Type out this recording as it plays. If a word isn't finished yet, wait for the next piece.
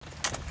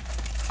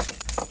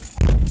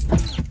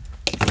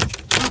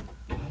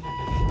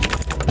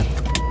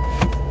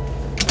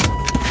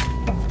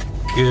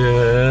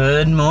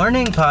Good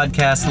morning,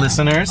 podcast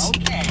listeners.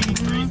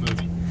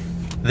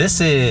 This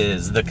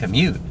is The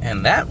Commute,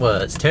 and that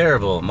was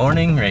terrible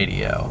morning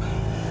radio.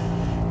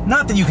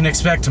 Not that you can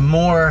expect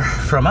more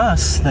from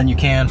us than you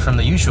can from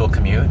the usual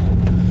commute,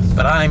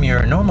 but I'm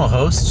your normal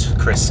host,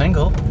 Chris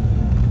Single,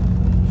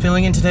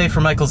 filling in today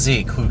for Michael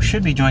Zeke, who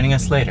should be joining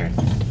us later.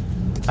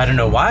 I don't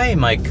know why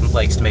Mike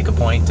likes to make a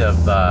point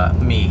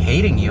of me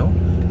hating you.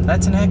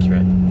 That's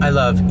inaccurate. I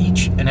love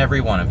each and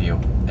every one of you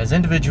as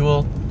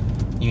individual,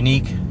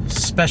 unique,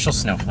 special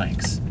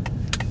snowflakes.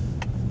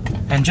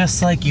 And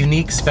just like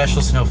unique,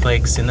 special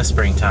snowflakes in the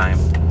springtime,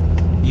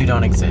 you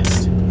don't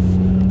exist.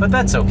 But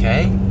that's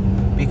okay,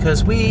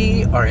 because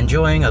we are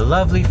enjoying a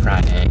lovely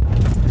Friday.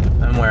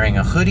 I'm wearing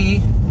a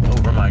hoodie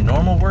over my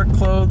normal work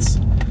clothes.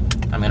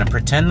 I'm gonna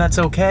pretend that's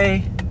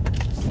okay.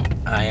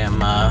 I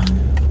am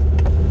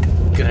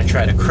gonna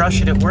try to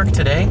crush it at work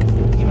today,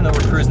 even though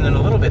we're cruising in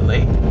a little bit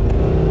late.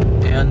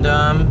 And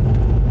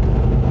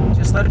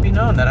just let it be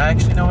known that I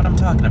actually know what I'm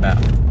talking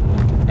about.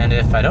 And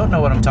if I don't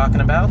know what I'm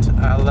talking about,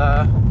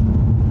 I'll,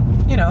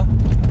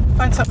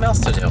 find something else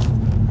to do.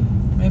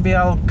 Maybe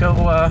I'll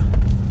go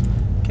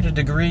get a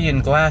degree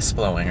in glass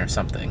blowing or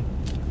something.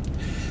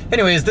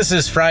 Anyways, this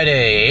is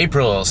Friday,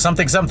 April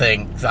something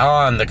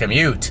on The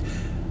Commute.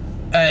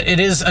 It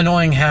is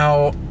annoying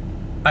how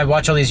I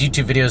watch all these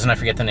YouTube videos and I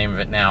forget the name of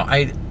it now.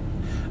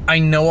 I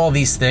know all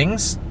these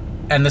things,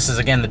 and this is,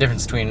 again, the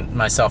difference between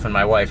myself and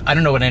my wife. I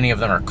don't know what any of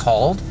them are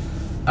called,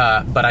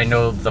 but I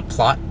know the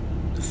plot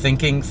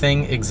thinking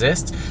thing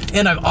exists,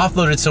 and I've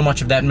offloaded so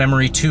much of that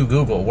memory to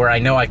Google, where I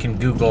know I can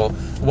Google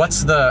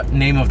what's the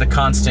name of the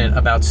constant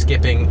about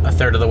skipping a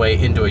third of the way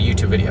into a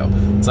YouTube video.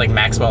 It's like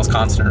Maxwell's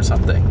constant or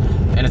something,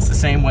 and it's the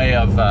same way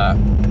of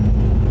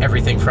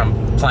everything from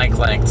Planck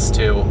lengths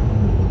to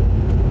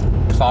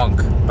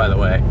Planck, by the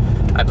way.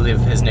 I believe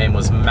his name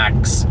was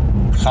Max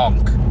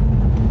Planck.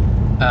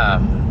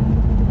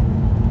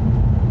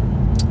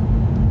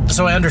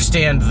 So I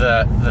understand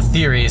the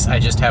theories, I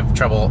just have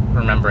trouble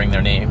remembering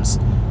their names.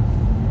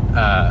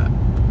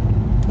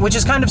 Which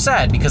is kind of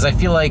sad, because I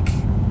feel like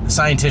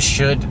scientists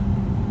should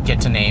get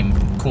to name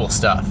cool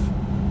stuff.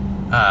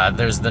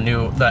 There's the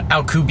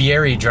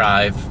Alcubierre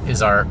drive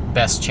is our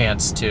best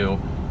chance to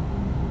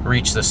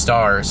reach the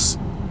stars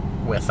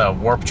with a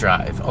warp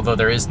drive, although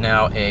there is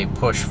now a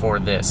push for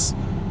this.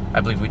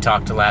 I believe we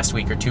talked last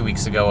week or 2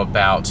 weeks ago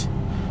about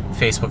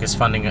Facebook is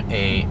funding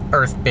a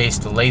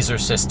Earth-based laser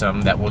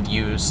system that will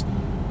use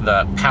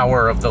the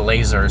power of the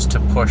lasers to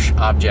push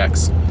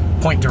objects,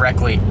 point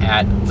directly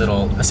at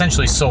little,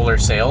 essentially solar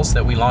sails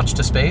that we launch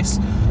to space,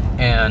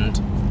 and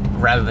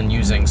rather than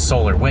using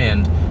solar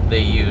wind,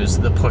 they use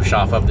the push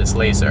off of this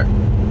laser.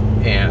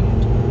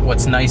 And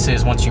what's nice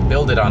is once you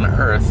build it on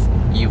Earth,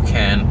 you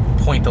can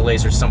point the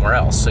laser somewhere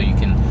else, so you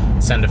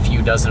can send a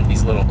few dozen of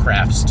these little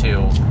crafts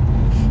to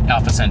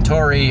Alpha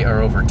Centauri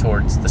or over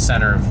towards the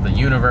center of the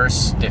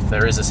universe, if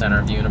there is a center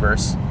of the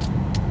universe.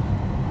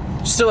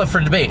 Still up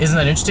for debate. Isn't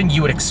that interesting?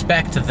 You would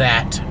expect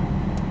that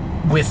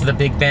with the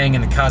Big Bang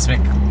and the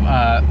cosmic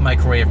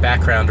microwave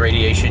background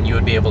radiation, you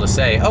would be able to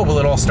say, oh, well,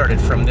 it all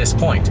started from this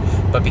point.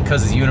 But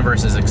because the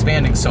universe is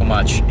expanding so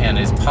much and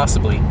is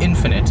possibly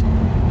infinite,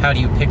 how do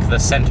you pick the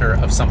center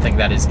of something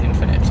that is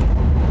infinite?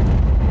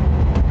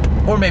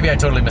 Or maybe I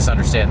totally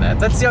misunderstand that.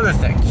 That's the other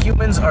thing.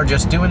 Humans are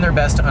just doing their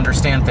best to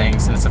understand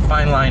things, and it's a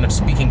fine line of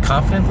speaking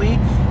confidently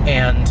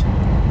and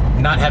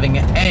not having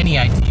any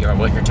idea of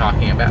what you're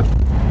talking about.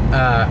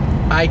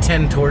 I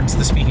tend towards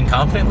the speaking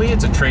confidently.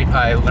 It's a trait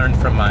I learned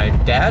from my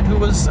dad, who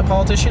was a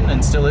politician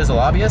and still is a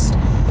lobbyist,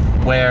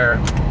 where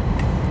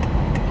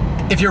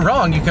if you're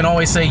wrong, you can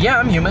always say, yeah,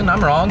 I'm human,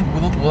 I'm wrong,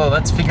 well,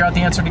 let's figure out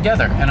the answer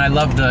together. And I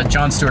loved the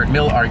John Stuart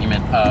Mill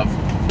argument of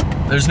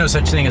there's no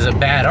such thing as a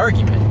bad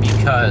argument,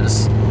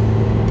 because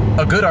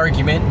a good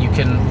argument you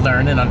can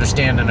learn and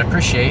understand and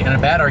appreciate, and a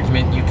bad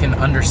argument you can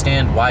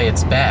understand why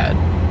it's bad.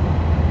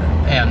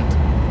 And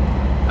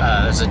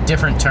there's a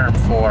different term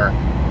for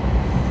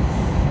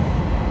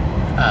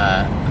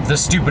the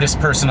stupidest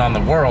person on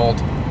the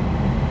world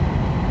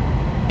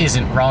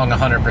isn't wrong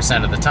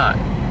 100% of the time,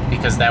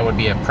 because that would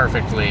be a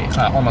perfectly,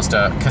 almost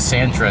a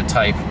Cassandra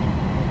type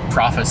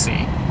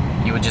prophecy.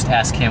 You would just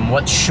ask him,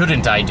 what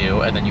shouldn't I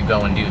do? And then you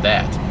go and do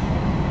that.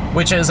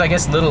 Which is, I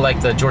guess, a little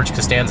like the George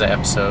Costanza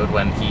episode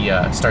when he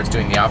starts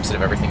doing the opposite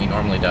of everything he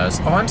normally does.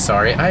 Oh, I'm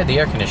sorry, I had the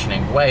air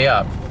conditioning way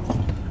up.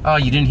 Oh,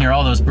 you didn't hear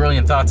all those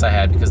brilliant thoughts I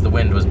had because the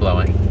wind was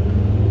blowing.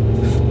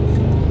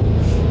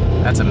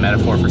 That's a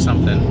metaphor for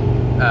something.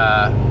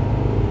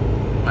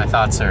 My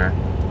thoughts are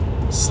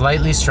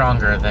slightly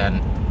stronger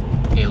than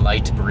a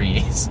light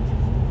breeze.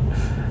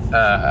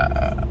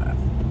 That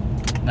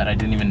I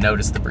didn't even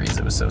notice the breeze,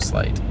 it was so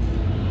slight.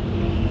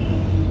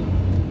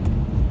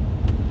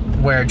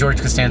 Where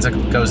George Costanza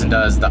goes and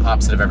does the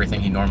opposite of everything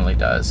he normally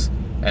does,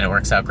 and it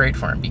works out great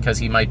for him, because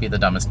he might be the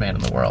dumbest man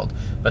in the world.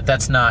 But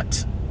that's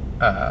not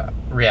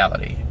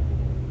reality.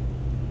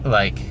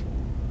 And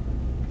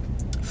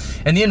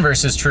the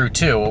inverse is true,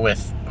 too,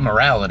 with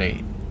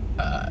morality.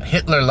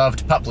 Hitler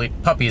loved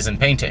puppies and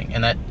painting,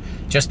 and that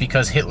just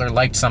because Hitler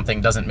liked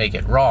something doesn't make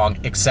it wrong,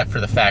 except for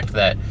the fact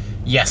that,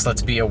 yes,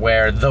 let's be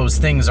aware, those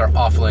things are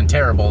awful and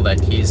terrible that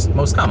he's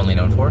most commonly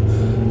known for.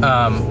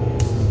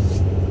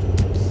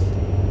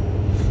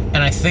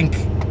 And I think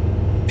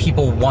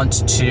people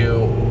want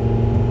to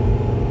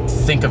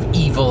think of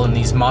evil and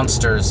these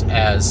monsters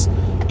as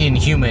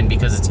inhuman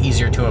because it's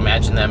easier to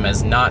imagine them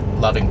as not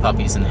loving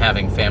puppies and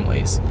having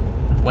families.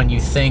 When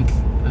you think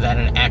that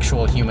an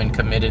actual human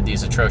committed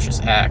these atrocious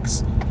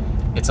acts,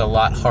 it's a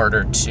lot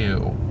harder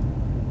to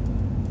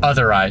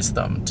otherize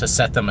them, to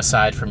set them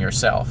aside from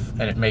yourself.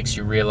 And it makes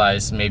you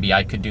realize, maybe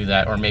I could do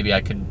that, or maybe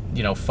I could,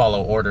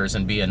 follow orders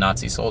and be a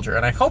Nazi soldier.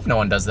 And I hope no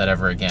one does that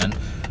ever again.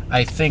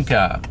 I think,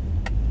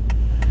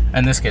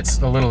 and this gets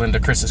a little into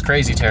Chris's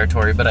crazy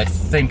territory, but I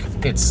think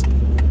it's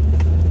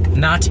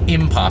not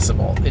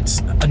impossible. It's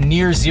a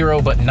near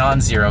zero but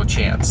non-zero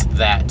chance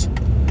that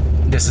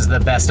this is the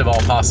best of all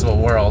possible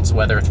worlds,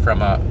 whether it's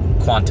from a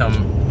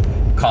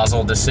quantum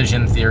causal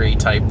decision theory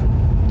type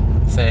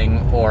thing,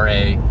 or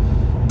a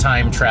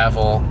time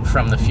travel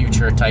from the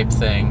future type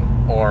thing,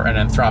 or an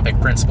anthropic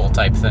principle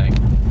type thing.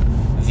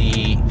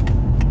 The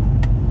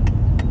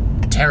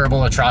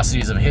terrible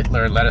atrocities of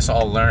Hitler let us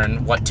all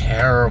learn what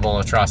terrible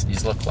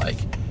atrocities look like.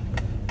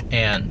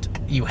 And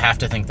you have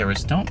to think there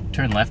was... Don't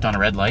turn left on a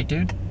red light,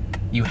 dude.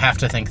 You have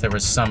to think there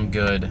was some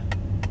good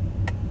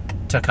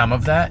to come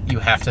of that. You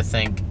have to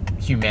think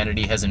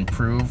humanity has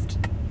improved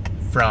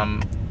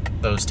from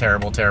those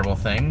terrible, terrible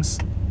things,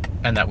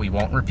 and that we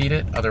won't repeat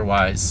it.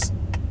 Otherwise,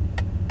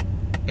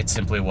 it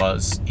simply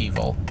was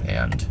evil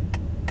and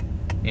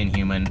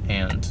inhuman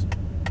and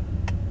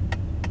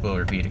will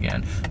repeat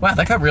again. Wow,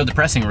 that got real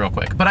depressing real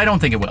quick, but I don't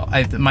think it will.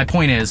 My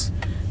point is,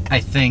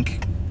 I think,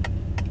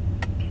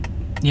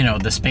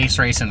 the space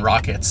race and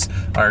rockets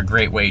are a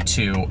great way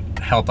to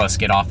help us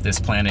get off this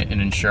planet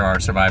and ensure our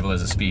survival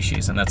as a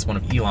species. And that's one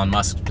of Elon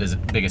Musk's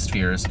biggest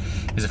fears,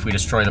 is if we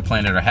destroy the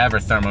planet or have a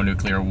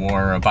thermonuclear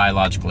war or a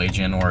biological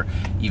agent or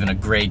even a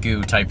gray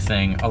goo type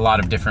thing, a lot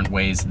of different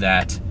ways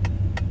that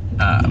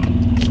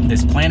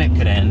this planet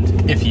could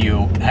end if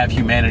you have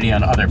humanity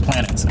on other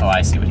planets. Oh,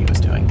 I see what he was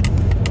doing.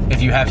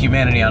 If you have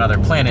humanity on other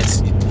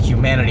planets,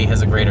 humanity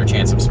has a greater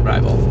chance of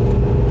survival.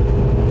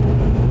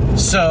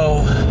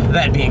 So,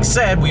 that being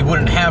said, we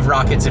wouldn't have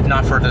rockets if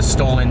not for the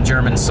stolen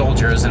German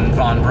soldiers and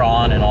von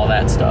Braun and all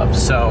that stuff.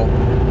 So,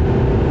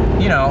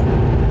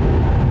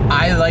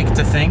 I like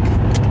to think...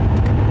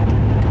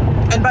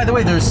 And by the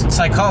way, there's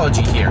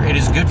psychology here. It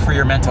is good for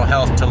your mental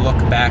health to look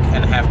back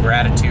and have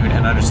gratitude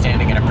and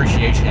understanding and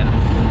appreciation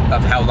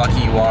of how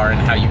lucky you are and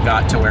how you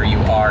got to where you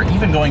are.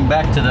 Even going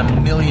back to the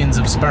millions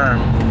of sperm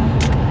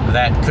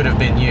that could have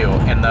been you.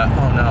 And the,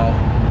 oh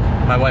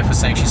no, my wife was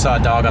saying she saw a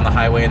dog on the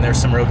highway and there's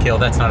some roadkill.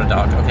 That's not a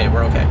dog. Okay,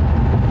 we're okay.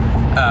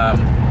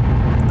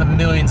 The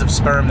millions of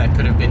sperm that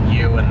could have been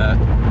you, and the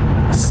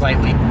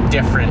slightly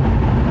different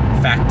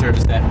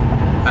factors that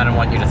I don't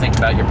want you to think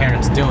about your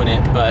parents doing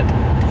it, but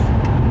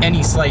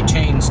any slight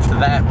change to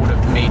that would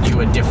have made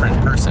you a different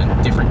person.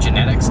 Different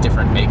genetics,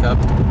 different makeup,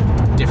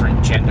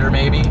 different gender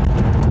maybe,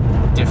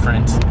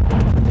 different...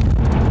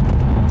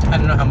 I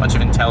don't know how much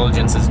of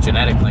intelligence is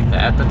genetic like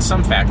that, but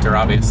some factor,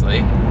 obviously.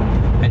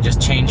 And just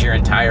change your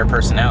entire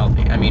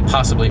personality. I mean,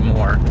 possibly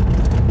more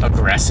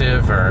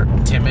aggressive or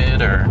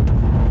timid, or...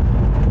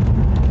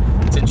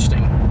 It's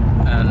interesting.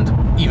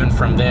 And even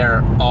from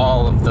there,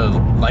 all of the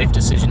life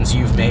decisions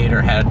you've made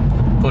or had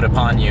put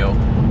upon you,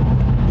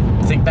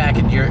 think back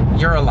and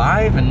you're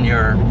alive and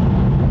you're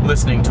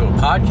listening to a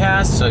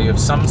podcast, so you have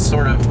some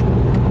sort of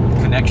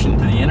connection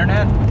to the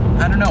internet.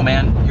 I don't know,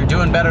 man. You're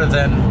doing better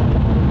than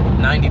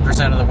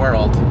 90% of the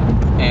world,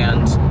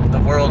 and the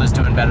world is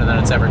doing better than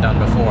it's ever done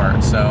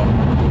before. So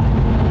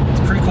it's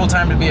a pretty cool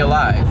time to be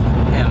alive.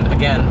 And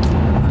again,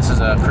 this is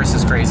a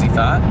Chris's crazy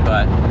thought,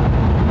 but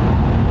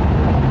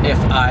if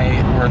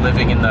I were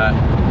living in the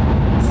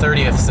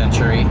 30th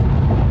century,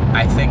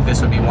 I think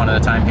this would be one of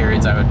the time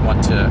periods I would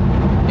want to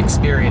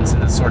experience in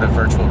this sort of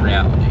virtual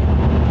reality.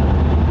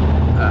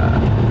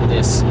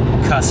 This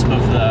cusp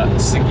of the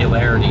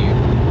singularity,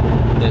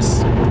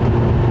 this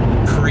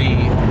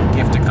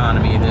pre-gift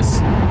economy, this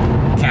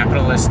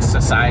capitalist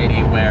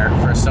society where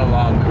for so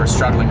long we were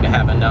struggling to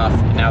have enough,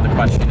 and now the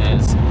question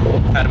is,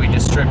 how do we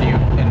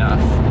distribute enough?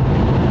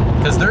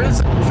 Because there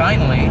is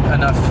finally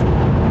enough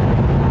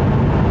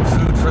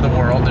food for the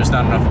world. There's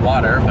not enough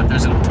water, but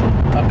there's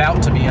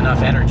about to be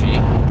enough energy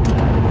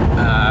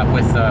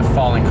with the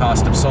falling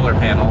cost of solar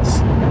panels.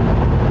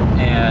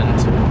 And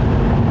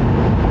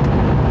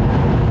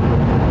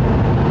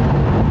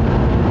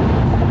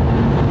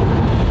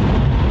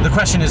the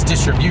question is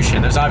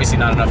distribution. There's obviously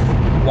not enough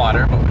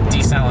water, but with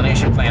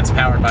desalination plants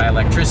powered by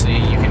electricity,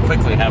 you can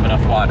quickly have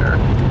enough water.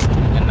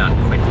 And not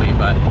quickly,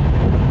 but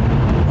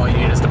all you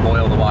need is to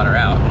boil the water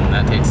out, and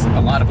that takes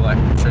a lot of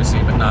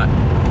electricity, but not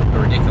a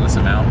ridiculous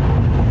amount.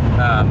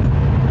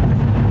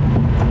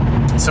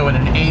 So in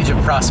an age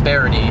of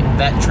prosperity,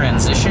 that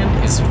transition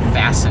is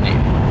fascinating.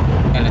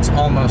 And it's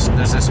almost,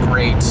 there's this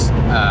great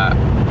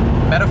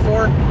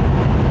metaphor,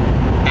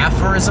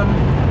 aphorism,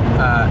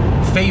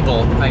 aphorism,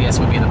 fable, I guess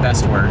would be the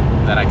best word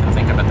that I can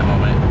think of at the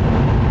moment,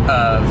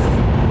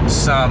 of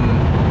some,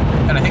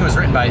 and I think it was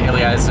written by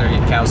Eliezer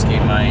Yudkowsky,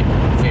 my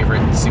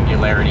favorite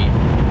singularity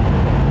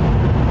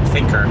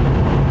thinker,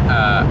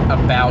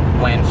 about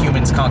when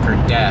humans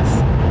conquered death.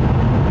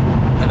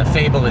 And the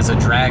fable is a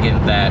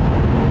dragon that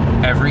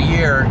every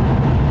year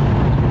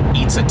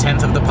eats a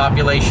tenth of the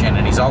population,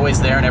 and he's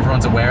always there and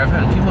everyone's aware of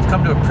him, and people have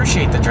come to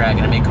appreciate the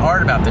dragon and make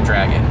art about the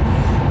dragon.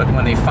 But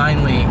when they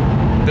finally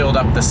build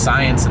up the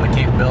science and the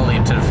capability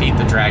to defeat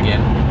the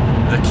dragon,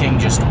 the king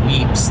just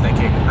weeps,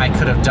 thinking, I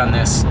could have done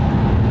this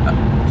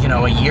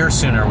a year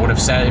sooner, would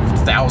have saved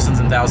thousands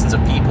and thousands of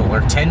people,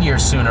 or 10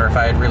 years sooner if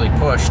I had really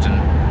pushed,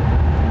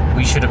 and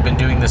we should have been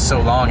doing this so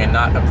long, and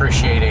not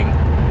appreciating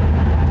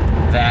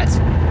that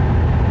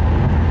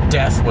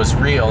death was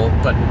real,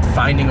 but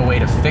finding a way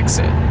to fix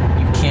it.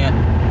 You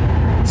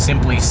can't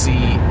simply see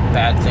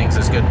bad things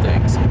as good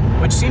things,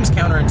 which seems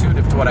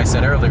counterintuitive to what I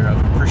said earlier of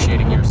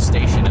appreciating your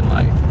station in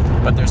life.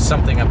 But there's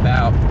something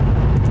about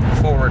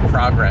forward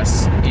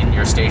progress in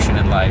your station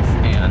in life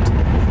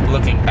and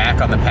looking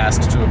back on the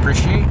past to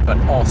appreciate, but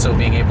also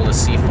being able to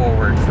see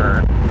forward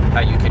for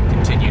how you can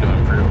continue to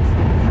improve.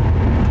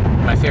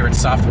 My favorite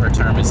software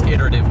term is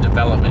iterative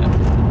development.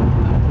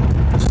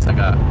 It's just like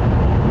a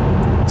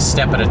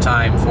step at a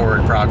time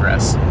forward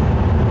progress.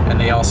 And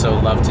they also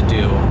love to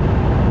do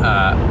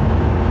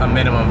a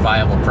minimum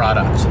viable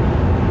product,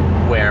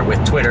 where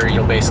with Twitter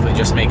you'll basically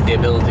just make the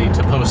ability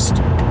to post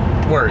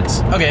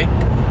words. Okay,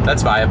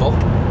 that's viable.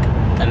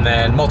 And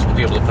then multiple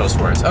people to post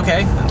words.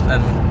 Okay,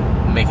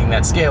 and making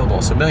that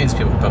scalable so millions of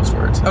people can post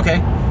words.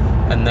 Okay,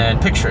 and then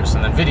pictures,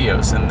 and then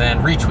videos, and then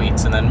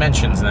retweets, and then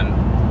mentions, and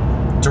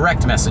then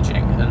direct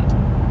messaging,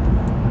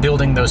 and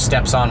building those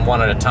steps on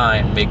one at a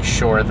time. Make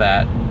sure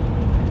that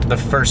the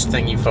first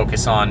thing you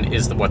focus on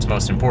is what's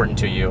most important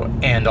to you,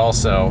 and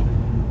also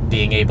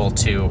being able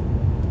to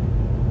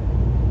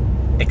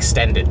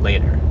extend it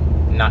later,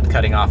 not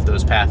cutting off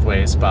those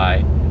pathways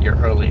by your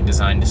early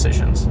design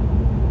decisions.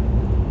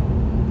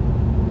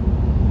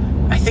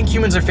 I think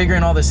humans are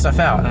figuring all this stuff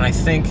out, and I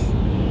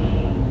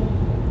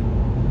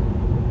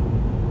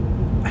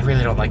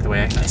really don't like the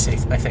way I say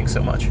I think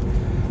so much.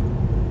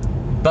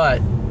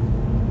 But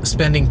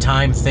spending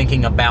time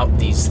thinking about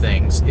these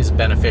things is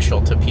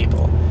beneficial to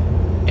people.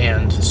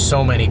 And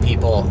so many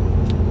people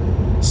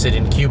sit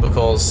in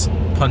cubicles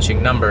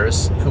punching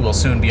numbers who will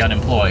soon be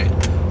unemployed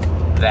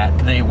that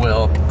they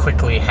will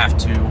quickly have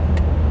to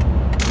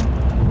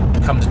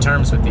come to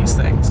terms with these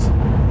things,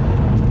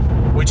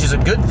 which is a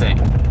good thing,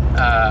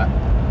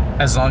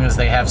 as long as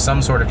they have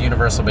some sort of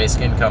universal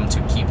basic income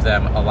to keep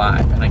them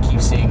alive. And I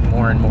keep seeing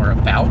more and more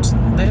about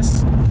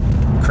this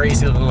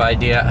crazy little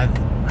idea.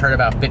 I've heard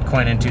about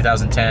Bitcoin in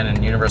 2010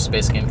 and universal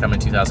basic income in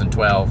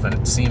 2012, and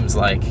it seems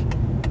like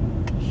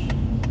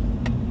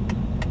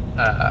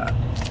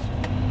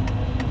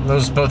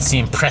those both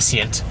seem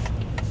prescient,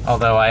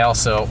 although I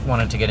also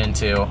wanted to get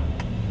into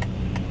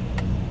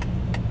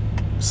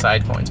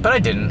side coins, but I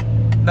didn't.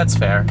 That's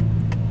fair.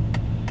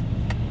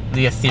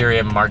 The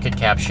Ethereum market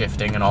cap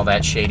shifting and all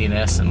that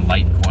shadiness, and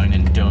Litecoin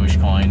and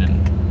Dogecoin,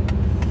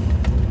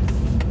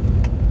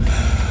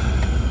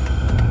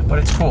 but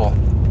it's cool.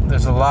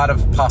 There's a lot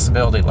of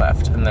possibility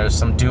left, and there's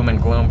some doom and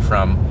gloom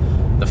from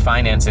the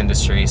finance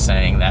industry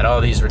saying that,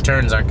 oh, these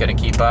returns aren't going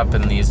to keep up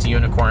and these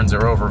unicorns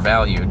are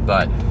overvalued.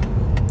 But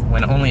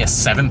when only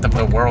 1/7 of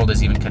the world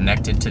is even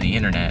connected to the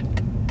internet,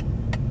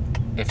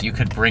 if you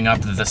could bring up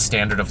the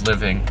standard of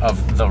living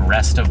of the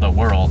rest of the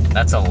world,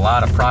 that's a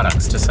lot of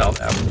products to sell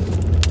them.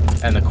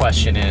 And the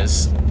question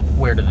is,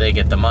 where do they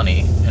get the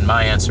money? And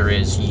my answer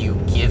is, you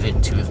give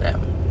it to them.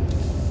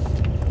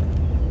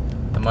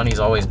 The money's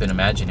always been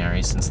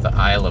imaginary since the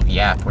Isle of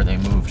Yap, where they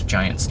moved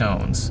giant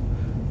stones.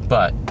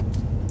 But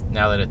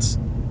now that it's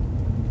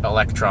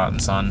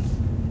electrons on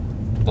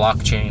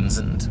blockchains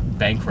and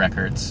bank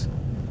records,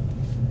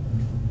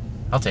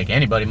 I'll take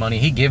anybody's money.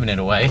 He giving it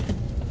away.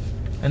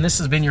 And this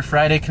has been your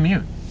Friday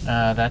commute.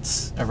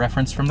 That's a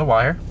reference from The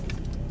Wire.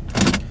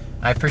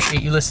 I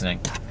appreciate you listening.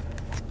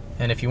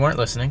 And if you weren't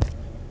listening,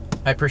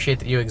 I appreciate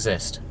that you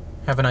exist.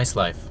 Have a nice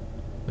life.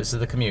 This is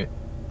The Commute.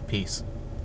 Peace.